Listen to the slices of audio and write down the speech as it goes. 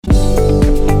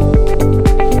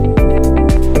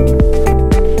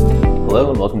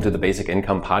welcome to the Basic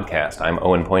Income Podcast. I'm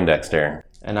Owen Poindexter.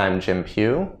 And I'm Jim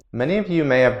Pugh. Many of you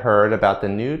may have heard about the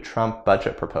new Trump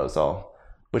budget proposal,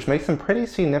 which makes some pretty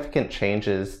significant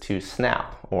changes to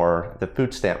SNAP, or the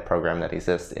food stamp program that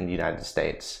exists in the United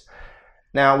States.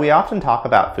 Now, we often talk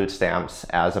about food stamps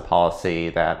as a policy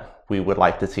that we would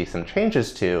like to see some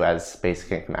changes to as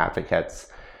basic income advocates,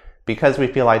 because we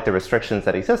feel like the restrictions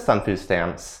that exist on food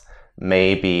stamps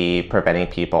may be preventing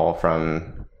people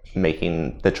from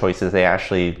making the choices they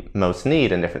actually most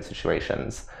need in different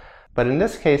situations. But in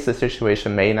this case, the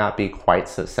situation may not be quite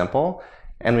so simple,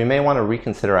 and we may want to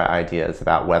reconsider our ideas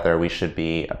about whether we should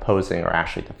be opposing or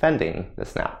actually defending the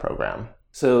SNAP program.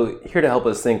 So here to help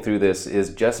us think through this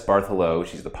is Jess Bartholow.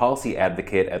 She's the policy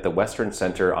advocate at the Western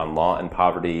Center on Law and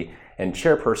Poverty and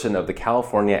chairperson of the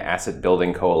California Asset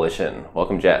Building Coalition.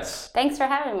 Welcome, Jess. Thanks for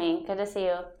having me. Good to see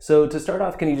you. So to start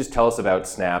off, can you just tell us about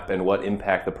SNAP and what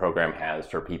impact the program has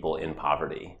for people in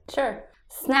poverty? Sure.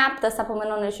 SNAP, the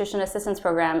Supplemental Nutrition Assistance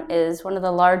Program, is one of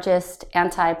the largest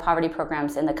anti-poverty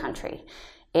programs in the country.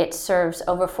 It serves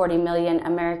over 40 million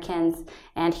Americans,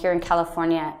 and here in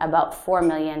California, about 4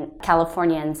 million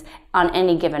Californians on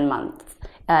any given month.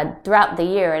 Throughout the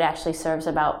year, it actually serves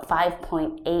about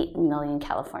 5.8 million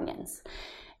Californians.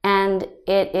 And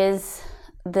it is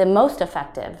the most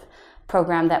effective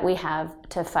program that we have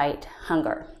to fight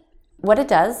hunger. What it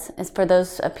does is, for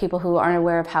those people who aren't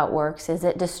aware of how it works, is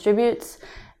it distributes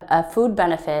a food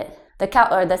benefit.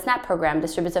 The SNAP program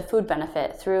distributes a food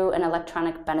benefit through an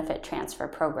electronic benefit transfer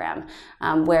program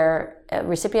where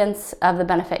recipients of the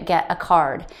benefit get a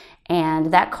card,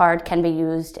 and that card can be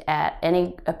used at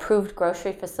any approved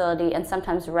grocery facility and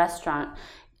sometimes restaurant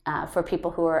for people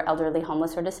who are elderly,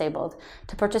 homeless, or disabled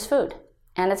to purchase food.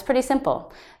 And it's pretty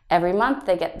simple. Every month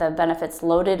they get the benefits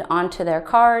loaded onto their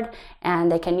card,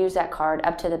 and they can use that card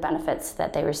up to the benefits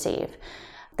that they receive.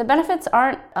 The benefits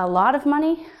aren't a lot of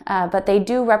money, but they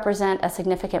do represent a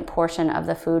significant portion of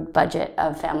the food budget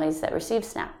of families that receive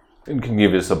SNAP. And can you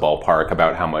give us a ballpark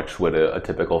about how much would a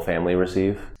typical family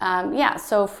receive?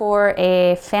 So for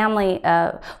a family,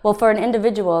 for an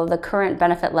individual, the current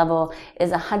benefit level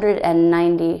is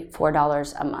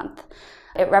 $194 a month.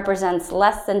 It represents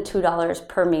less than $2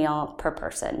 per meal per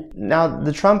person. Now,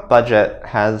 the Trump budget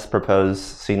has proposed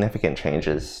significant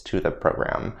changes to the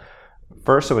program.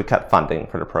 First, it would cut funding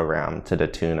for the program to the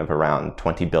tune of around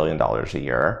 $20 billion a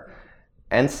year.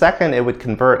 And second, it would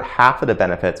convert half of the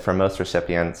benefits for most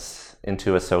recipients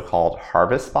into a so-called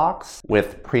harvest box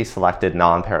with pre-selected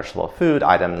non-perishable food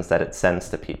items that it sends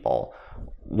to people.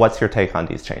 What's your take on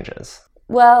these changes?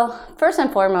 Well, first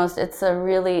and foremost, it's a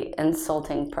really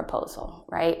insulting proposal,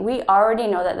 right? We already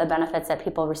know that the benefits that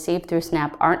people receive through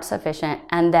SNAP aren't sufficient,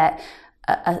 and that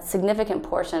a significant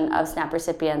portion of SNAP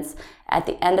recipients at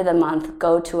the end of the month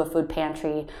go to a food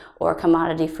pantry or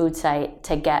commodity food site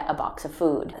to get a box of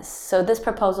food. So this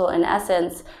proposal, in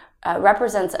essence,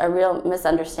 represents a real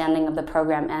misunderstanding of the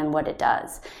program and what it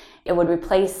does. It would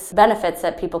replace benefits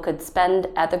that people could spend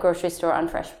at the grocery store on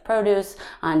fresh produce,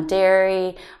 on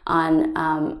dairy, on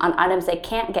items they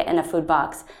can't get in a food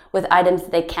box with items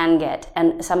they can get,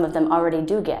 and some of them already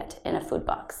do get in a food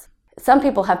box. Some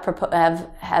people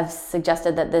have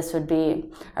suggested that this would be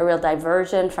a real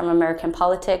diversion from American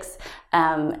politics,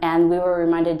 and we were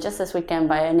reminded just this weekend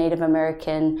by a Native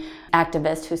American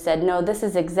activist who said, no, this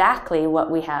is exactly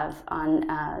what we have on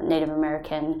Native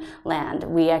American land.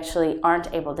 We actually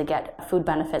aren't able to get food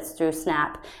benefits through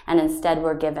SNAP, and instead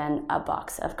we're given a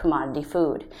box of commodity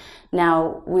food.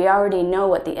 Now, we already know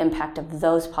what the impact of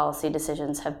those policy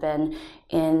decisions have been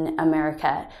in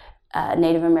America.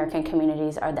 Native American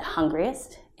communities are the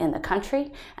hungriest in the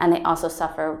country, and they also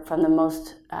suffer from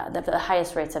the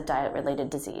highest rates of diet-related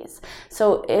disease.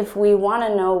 So if we want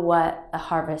to know what a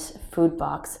Harvest Food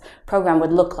Box program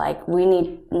would look like, we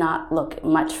need not look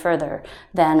much further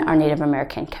than our Native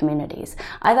American communities.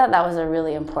 I thought that was a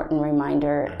really important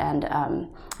reminder, and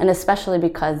especially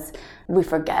because we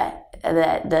forget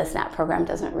that the SNAP program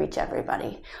doesn't reach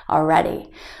everybody already.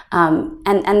 And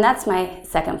that's my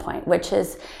second point, which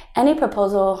is any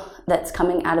proposal that's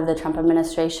coming out of the Trump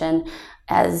administration,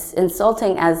 as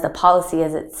insulting as the policy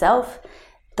is itself,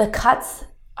 the cuts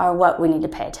are what we need to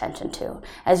pay attention to.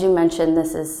 As you mentioned,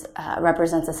 this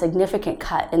represents a significant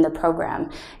cut in the program.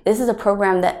 This is a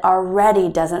program that already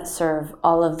doesn't serve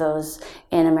all of those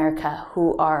in America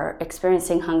who are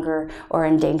experiencing hunger or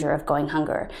in danger of going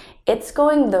hunger. It's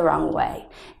going the wrong way,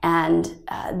 and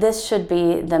this should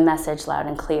be the message loud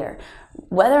and clear.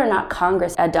 Whether or not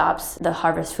Congress adopts the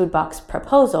Harvest Food Box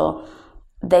proposal,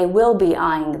 they will be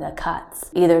eyeing the cuts,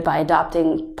 either by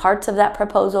adopting parts of that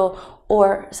proposal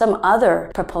or some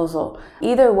other proposal.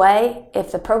 Either way,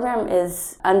 if the program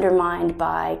is undermined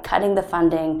by cutting the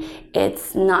funding,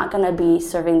 it's not going to be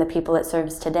serving the people it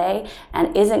serves today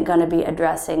and isn't going to be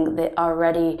addressing the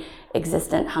already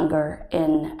existent hunger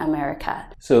in America.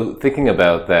 So thinking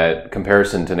about that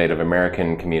comparison to Native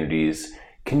American communities,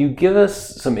 can you give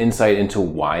us some insight into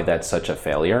why that's such a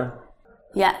failure?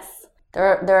 Yes.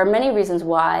 There are many reasons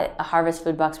why a Harvest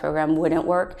Food Box program wouldn't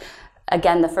work.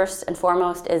 Again, the first and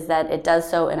foremost is that it does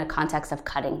so in a context of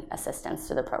cutting assistance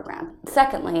to the program.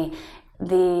 Secondly,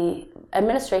 the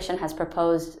administration has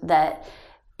proposed that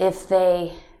if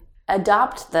they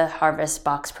adopt the Harvest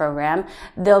Box program,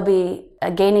 they'll be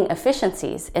gaining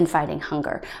efficiencies in fighting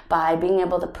hunger by being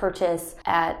able to purchase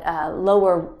at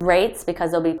lower rates because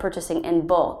they'll be purchasing in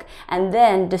bulk and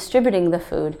then distributing the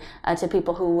food to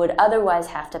people who would otherwise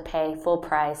have to pay full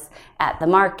price at the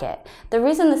market. The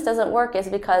reason this doesn't work is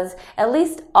because at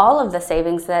least all of the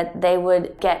savings that they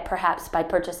would get perhaps by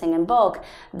purchasing in bulk,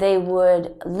 they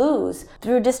would lose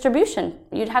through distribution.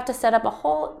 You'd have to set up a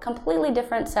whole completely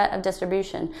different set of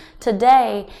distribution.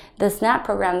 Today, the SNAP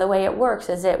program, the way it works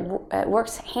is it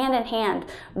works hand in hand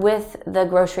with the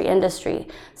grocery industry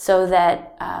so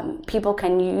that people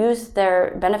can use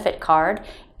their benefit card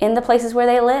in the places where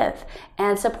they live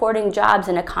and supporting jobs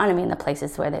and economy in the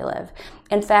places where they live.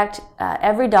 In fact,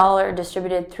 every dollar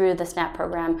distributed through the SNAP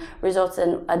program results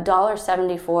in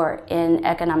 $1.74 in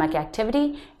economic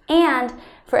activity, and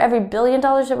for every $1 billion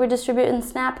that we distribute in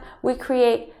SNAP, we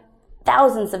create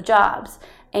thousands of jobs.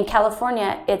 In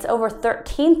California, it's over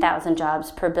 13,000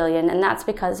 jobs per billion, and that's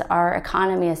because our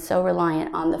economy is so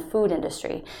reliant on the food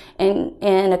industry. In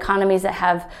economies that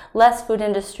have less food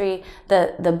industry,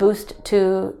 the boost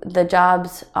to the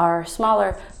jobs are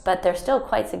smaller, but they're still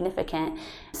quite significant.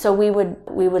 So we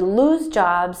would lose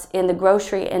jobs in the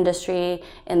grocery industry,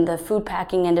 in the food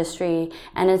packing industry,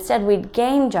 and instead we'd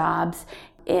gain jobs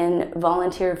in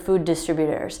volunteer food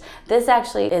distributors. This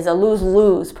actually is a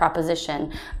lose-lose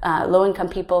proposition. Low-income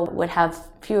people would have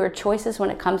fewer choices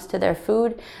when it comes to their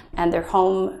food and their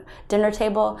home dinner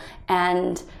table,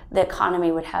 and the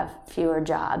economy would have fewer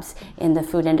jobs in the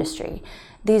food industry.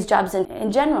 These jobs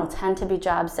in general tend to be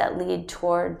jobs that lead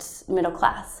towards middle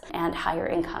class and higher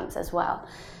incomes as well.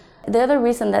 The other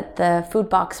reason that the food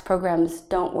box programs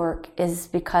don't work is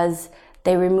because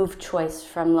they remove choice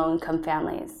from low-income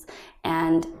families.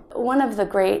 And one of the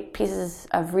great pieces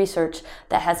of research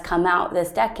that has come out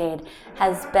this decade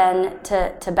has been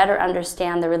to better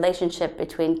understand the relationship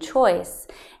between choice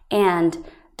and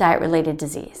diet-related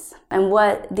disease. And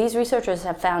what these researchers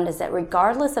have found is that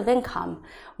regardless of income,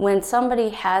 when somebody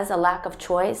has a lack of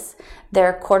choice,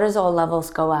 their cortisol levels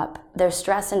go up, their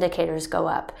stress indicators go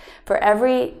up. For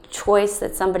every choice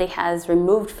that somebody has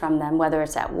removed from them, whether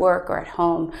it's at work or at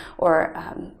home or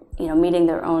meeting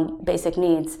their own basic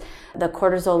needs, the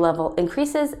cortisol level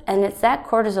increases, and it's that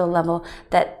cortisol level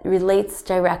that relates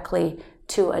directly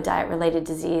to a diet-related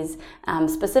disease,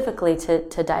 specifically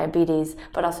to diabetes,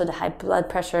 but also to high blood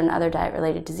pressure and other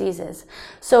diet-related diseases.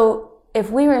 So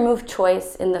if we remove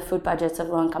choice in the food budgets of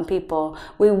low-income people,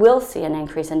 we will see an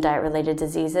increase in diet-related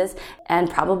diseases and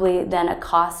probably then a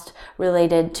cost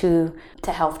related to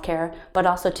healthcare, but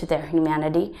also to their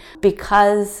humanity,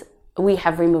 because we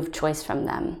have removed choice from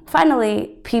them.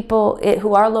 Finally, people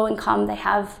who are low income, they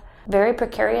have very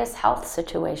precarious health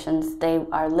situations. They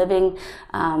are living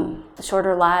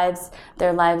shorter lives.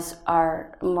 Their lives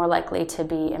are more likely to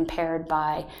be impaired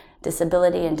by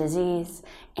disability and disease,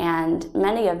 and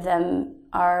many of them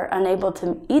are unable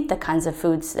to eat the kinds of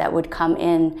foods that would come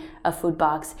in a food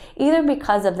box, either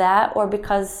because of that or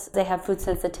because they have food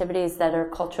sensitivities that are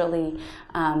culturally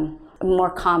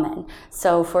more common.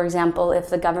 So, for example, if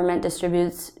the government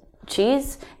distributes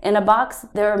cheese in a box,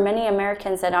 there are many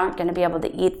Americans that aren't going to be able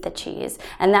to eat the cheese,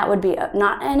 and that would be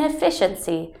not an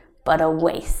efficiency, but a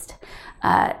waste.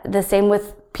 The same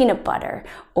with peanut butter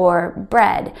or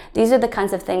bread. These are the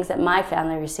kinds of things that my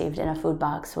family received in a food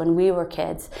box when we were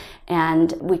kids,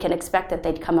 and we can expect that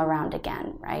they'd come around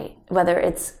again, right? Whether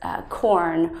it's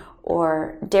corn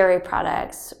or dairy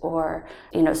products or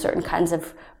certain kinds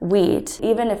of wheat.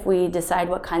 Even if we decide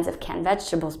what kinds of canned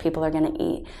vegetables people are going to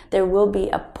eat, there will be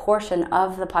a portion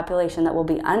of the population that will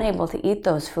be unable to eat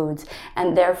those foods,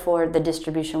 and therefore the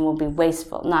distribution will be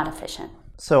wasteful, not efficient.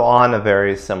 So on a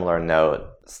very similar note,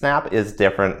 SNAP is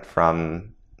different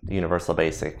from universal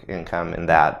basic income in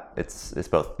that it's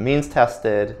both means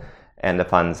tested and the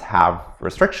funds have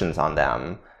restrictions on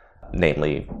them,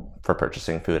 namely for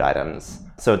purchasing food items.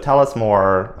 So tell us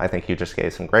more. I think you just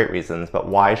gave some great reasons, but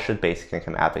why should basic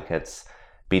income advocates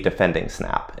be defending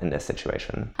SNAP in this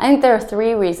situation? I think there are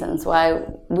three reasons why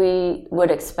we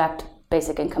would expect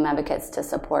basic income advocates to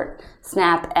support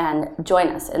SNAP and join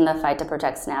us in the fight to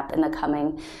protect SNAP in the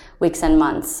coming weeks and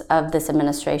months of this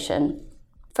administration.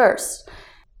 First,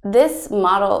 this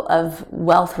model of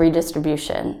wealth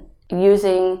redistribution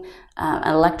using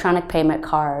an electronic payment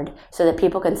card so that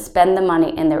people can spend the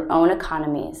money in their own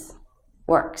economies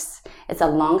works. It's a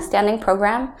long-standing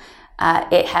program.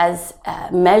 It has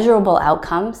measurable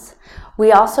outcomes.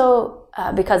 We also,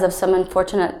 because of some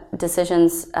unfortunate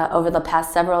decisions over the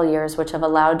past several years, which have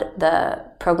allowed the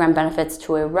program benefits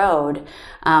to erode,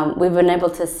 we've been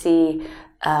able to see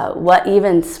what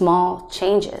even small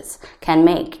changes can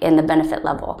make in the benefit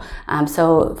level.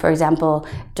 So, for example,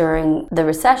 during the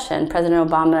recession, President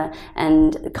Obama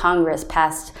and Congress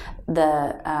passed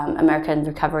the American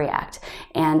Recovery Act.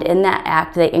 And in that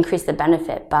act, they increased the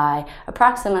benefit by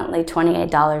approximately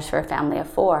 $28 for a family of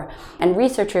 4. And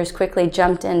researchers quickly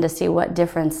jumped in to see what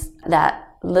difference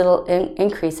that little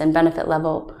increase in benefit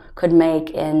level could make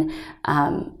in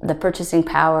the purchasing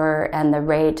power and the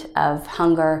rate of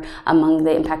hunger among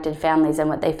the impacted families. And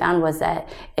what they found was that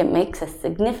it makes a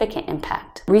significant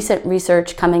impact. Recent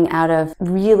research coming out of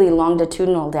really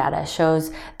longitudinal data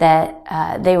shows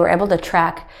that they were able to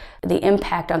track the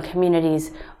impact on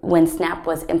communities when SNAP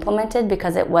was implemented.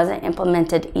 Because it wasn't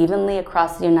implemented evenly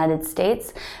across the United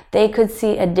States, they could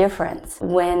see a difference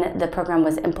when the program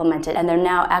was implemented. And they're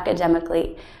now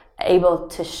academically able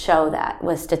to show that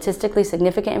with statistically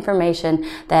significant information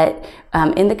that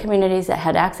in the communities that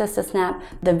had access to SNAP,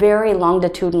 the very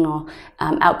longitudinal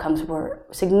outcomes were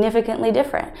significantly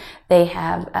different. They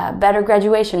have better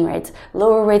graduation rates,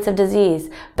 lower rates of disease,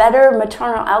 better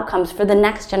maternal outcomes for the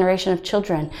next generation of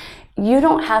children. You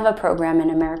don't have a program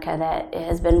in America that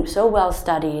has been so well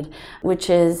studied, which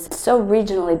is so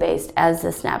regionally based as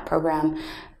the SNAP program.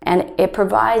 And it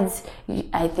provides,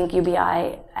 I think,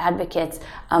 UBI advocates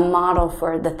a model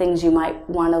for the things you might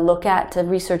want to look at to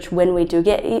research when we do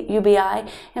get UBI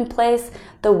in place,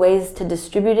 the ways to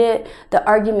distribute it, the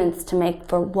arguments to make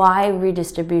for why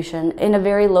redistribution in a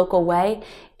very local way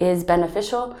is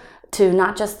beneficial to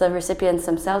not just the recipients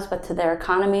themselves, but to their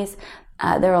economies.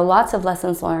 There are lots of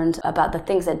lessons learned about the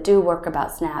things that do work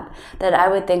about SNAP that I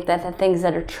would think that the things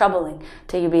that are troubling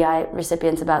to UBI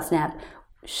recipients about SNAP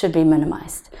should be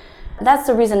minimized. That's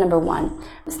the reason number one.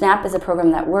 SNAP is a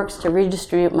program that works to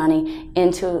redistribute money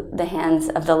into the hands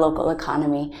of the local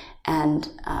economy, and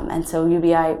so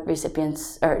UBI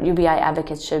recipients or UBI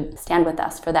advocates should stand with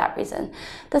us for that reason.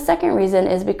 The second reason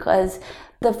is because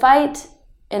the fight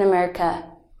in America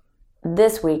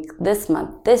this week, this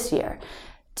month, this year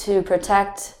to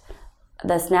protect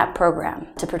the SNAP program,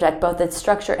 to protect both its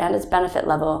structure and its benefit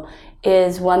level,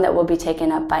 is one that will be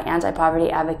taken up by anti-poverty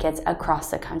advocates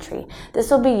across the country. This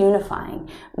will be unifying.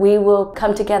 We will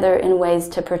come together in ways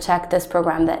to protect this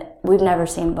program that we've never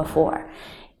seen before.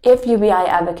 If UBI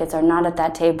advocates are not at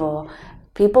that table,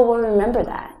 people will remember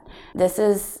that. This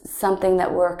is something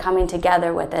that we're coming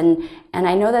together with, and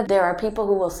I know that there are people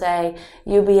who will say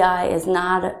UBI is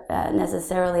not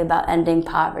necessarily about ending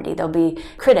poverty. There'll be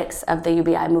critics of the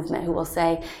UBI movement who will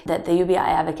say that the UBI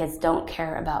advocates don't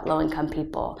care about low-income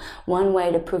people. One way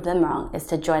to prove them wrong is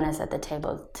to join us at the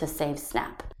table to save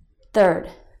SNAP. Third,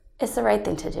 it's the right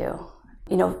thing to do.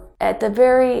 You know, at the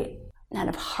very kind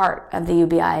of heart of the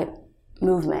UBI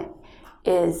movement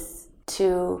is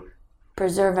to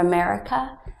preserve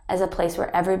America as a place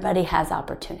where everybody has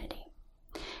opportunity.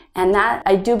 And that,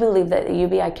 I do believe that the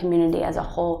UBI community as a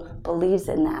whole believes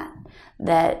in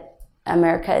that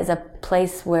America is a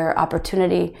place where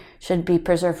opportunity should be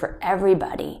preserved for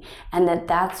everybody, and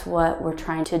that's what we're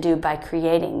trying to do by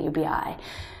creating UBI.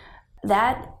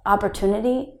 That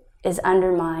opportunity is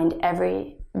undermined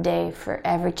every day for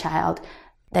every child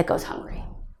that goes hungry.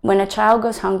 When a child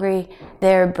goes hungry,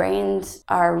 their brains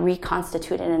are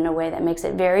reconstituted in a way that makes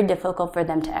it very difficult for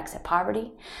them to exit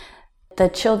poverty. The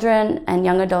children and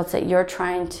young adults that you're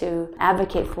trying to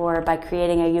advocate for by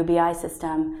creating a UBI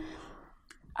system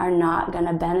are not going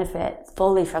to benefit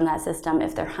fully from that system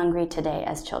if they're hungry today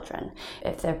as children,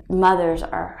 if their mothers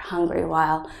are hungry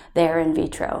while they're in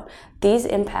vitro. These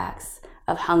impacts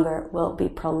of hunger will be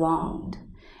prolonged.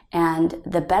 And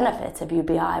the benefits of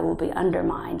UBI will be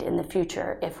undermined in the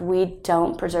future if we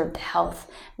don't preserve the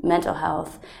health, mental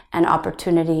health, and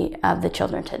opportunity of the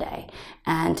children today.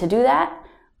 And to do that,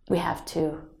 we have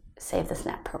to save the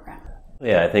SNAP program.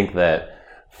 Yeah, I think that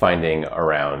finding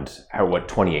around what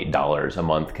 $28 a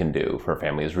month can do for a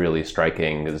family is really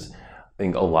striking, because I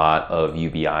think a lot of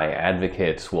UBI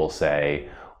advocates will say,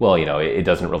 well, you know, it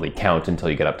doesn't really count until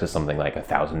you get up to something like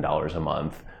 $1,000 a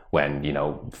month, when, you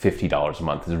know, $50 a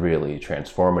month is really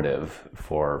transformative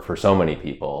for so many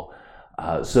people.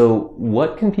 So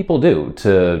what can people do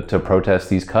to protest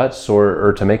these cuts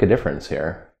or to make a difference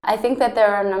here? I think that there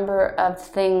are a number of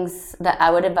things that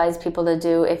I would advise people to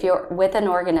do. If you're with an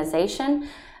organization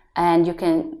and you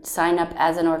can sign up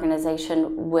as an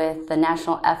organization with the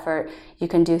national effort, you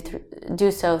can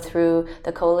do so through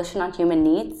the Coalition on Human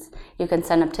Needs. You can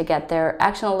sign up to get their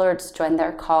action alerts, join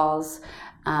their calls,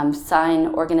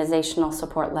 sign organizational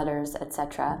support letters,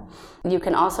 etc. You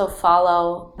can also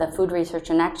follow the Food Research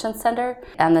and Action Center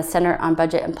and the Center on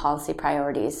Budget and Policy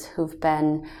Priorities, who've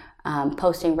been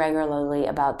posting regularly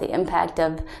about the impact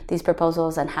of these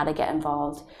proposals and how to get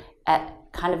involved at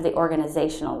kind of the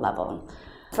organizational level.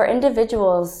 For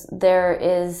individuals, there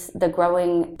is the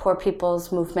growing Poor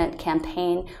People's Movement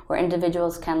campaign, where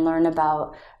individuals can learn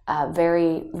about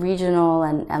very regional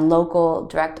and local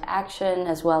direct action,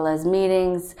 as well as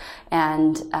meetings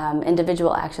and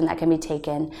individual action that can be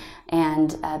taken.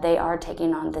 And they are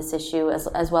taking on this issue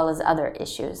as well as other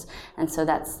issues. And so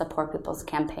that's the Poor People's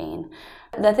Campaign.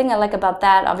 The thing I like about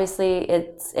that, obviously,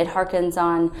 it harkens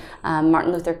on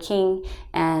Martin Luther King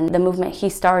and the movement he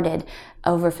started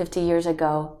over 50 years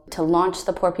ago to launch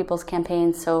the Poor People's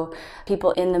Campaign. So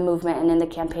people in the movement and in the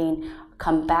campaign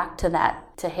come back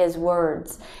to his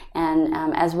words. And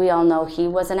as we all know, he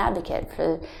was an advocate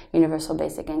for universal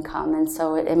basic income. And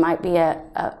so it might be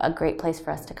a great place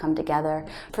for us to come together.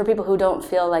 For people who don't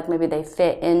feel like maybe they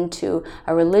fit into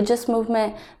a religious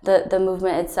movement, the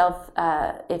movement itself,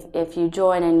 if you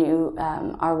join and you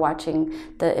are watching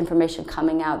the information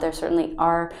coming out, there certainly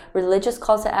are religious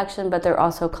calls to action, but there are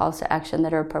also calls to action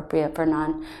that are appropriate for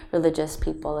non-religious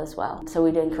people as well. So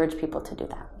we'd encourage people to do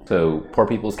that. So Poor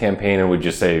People's Campaign, and would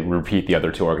you say repeat the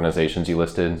other two organizations you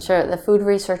listed? Sure. The Food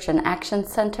Research and Action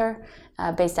Center,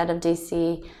 based out of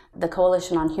DC, the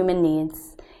Coalition on Human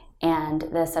Needs, and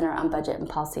the Center on Budget and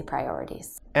Policy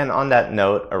Priorities. And on that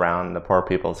note around the Poor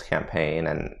People's Campaign,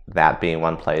 and that being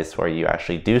one place where you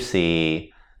actually do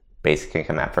see basic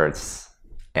income efforts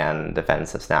and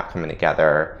defense of SNAP coming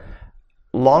together,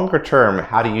 longer term,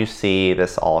 how do you see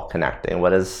this all connecting?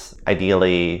 What does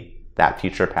ideally that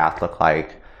future path look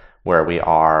like, where we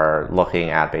are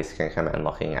looking at basic income and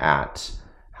looking at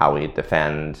how we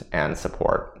defend and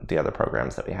support the other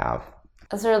programs that we have?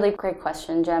 That's a really great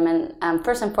question, Jim. And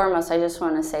first and foremost, I just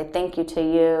want to say thank you to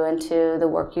you and to the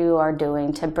work you are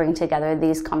doing to bring together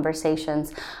these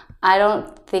conversations. I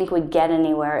don't think we get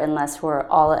anywhere unless we're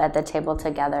all at the table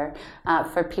together.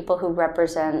 For people who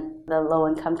represent the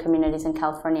low-income communities in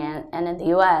California and in the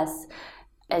U.S.,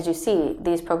 as you see,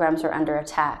 these programs are under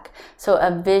attack. So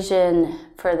a vision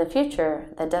for the future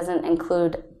that doesn't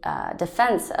include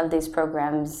defense of these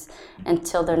programs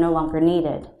until they're no longer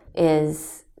needed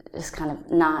is just kind of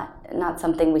not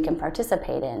something we can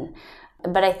participate in.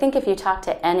 But I think if you talk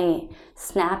to any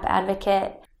SNAP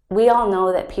advocate, we all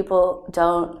know that people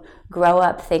don't grow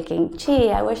up thinking, gee,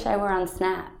 I wish I were on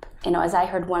SNAP. You know, as I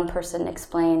heard one person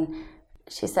explain,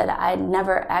 she said, I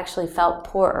never actually felt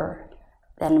poorer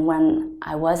than when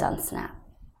I was on SNAP,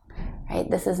 right?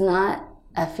 This is not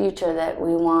a future that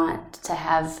we want to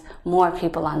have more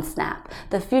people on SNAP.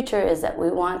 The future is that we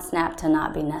want SNAP to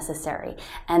not be necessary.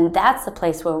 And that's the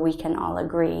place where we can all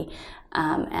agree.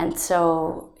 And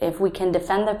so if we can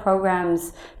defend the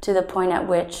programs to the point at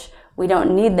which we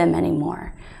don't need them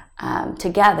anymore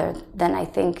together, then I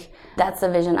think that's the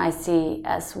vision I see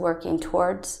us working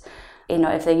towards. You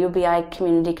know, if the UBI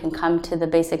community can come to the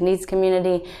basic needs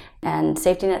community and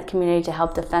safety net community to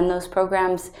help defend those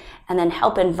programs, and then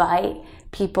help invite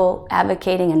people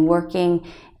advocating and working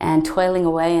and toiling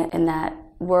away in that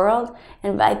world,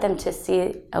 invite them to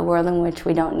see a world in which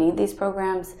we don't need these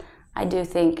programs, I do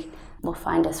think we'll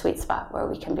find a sweet spot where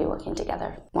we can be working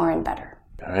together more and better.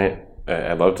 All right.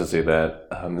 I'd love to see that.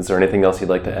 Is there anything else you'd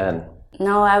like to add?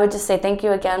 No, I would just say thank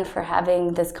you again for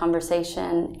having this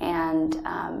conversation, and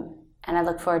I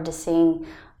look forward to seeing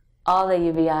all the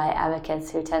UBI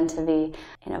advocates who tend to be,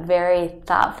 you know, very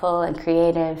thoughtful and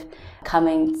creative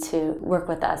coming to work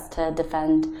with us to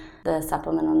defend the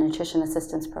Supplemental Nutrition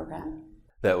Assistance Program.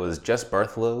 That was Jess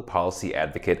Bartholow, policy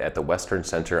advocate at the Western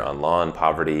Center on Law and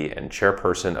Poverty and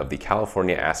chairperson of the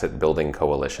California Asset Building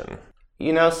Coalition.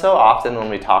 You know, so often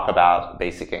when we talk about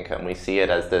basic income, we see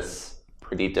it as this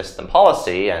pretty distant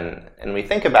policy, and we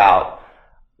think about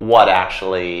what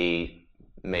actually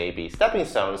may be stepping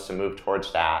stones to move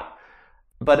towards that.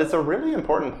 But it's a really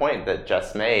important point that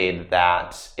Jess made,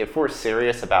 that if we're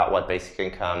serious about what basic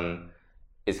income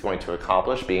is going to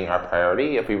accomplish being our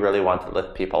priority, if we really want to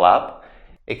lift people up,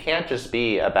 it can't just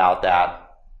be about that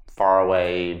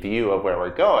faraway view of where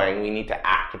we're going. We need to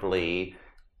actively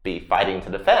be fighting to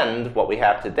defend what we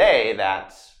have today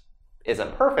that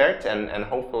isn't perfect and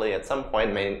hopefully at some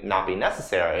point may not be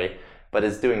necessary, but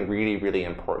is doing really, really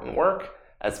important work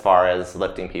as far as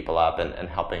lifting people up and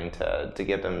helping to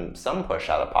give them some push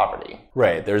out of poverty.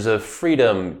 Right. There's a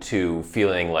freedom to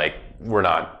feeling like we're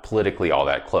not politically all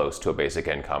that close to a basic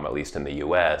income, at least in the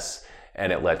US,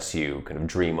 and it lets you kind of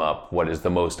dream up what is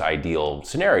the most ideal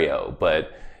scenario.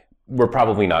 But we're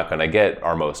probably not going to get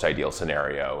our most ideal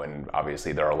scenario, and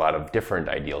obviously there are a lot of different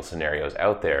ideal scenarios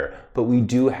out there, but we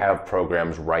do have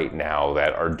programs right now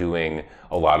that are doing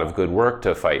a lot of good work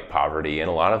to fight poverty, and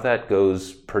a lot of that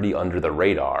goes pretty under the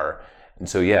radar. And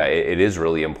so yeah, it is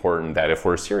really important that if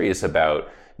we're serious about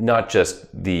not just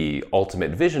the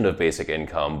ultimate vision of basic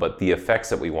income, but the effects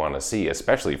that we want to see,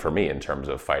 especially for me in terms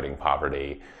of fighting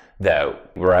poverty,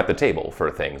 that we're at the table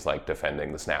for things like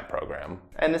defending the SNAP program.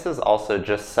 And this is also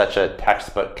just such a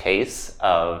textbook case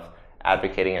of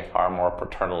advocating a far more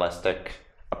paternalistic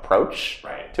approach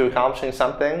to accomplishing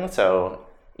something. So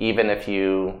even if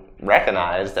you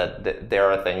recognize that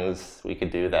there are things we could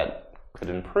do that could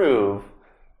improve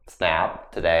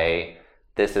SNAP today,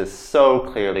 this is so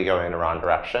clearly going in the wrong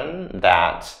direction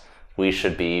that we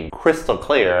should be crystal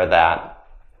clear that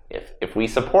if we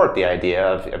support the idea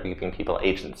of giving people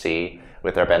agency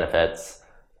with their benefits,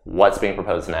 what's being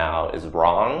proposed now is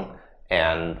wrong,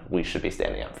 and we should be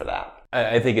standing up for that.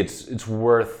 I think it's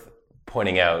worth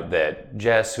pointing out that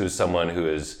Jess, who's someone who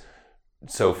is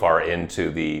so far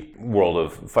into the world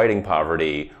of fighting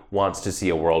poverty, wants to see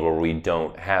a world where we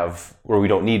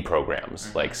don't need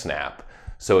programs like SNAP.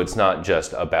 So it's not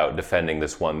just about defending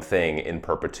this one thing in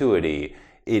perpetuity.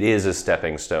 It is a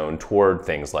stepping stone toward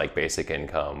things like basic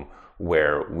income,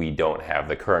 where we don't have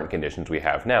the current conditions we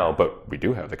have now, but we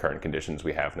do have the current conditions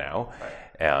we have now.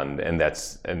 And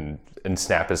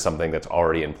SNAP is something that's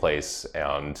already in place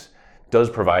and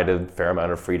does provide a fair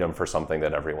amount of freedom for something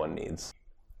that everyone needs.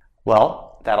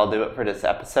 Well, that'll do it for this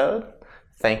episode.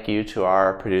 Thank you to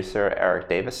our producer, Eric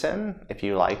Davison. If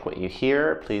you like what you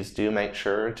hear, please do make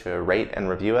sure to rate and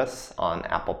review us on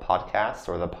Apple Podcasts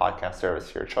or the podcast service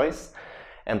of your choice.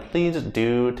 And please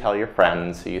do tell your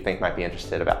friends who you think might be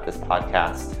interested about this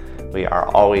podcast. We are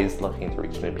always looking to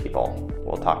reach new people.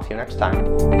 We'll talk to you next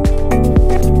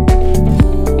time.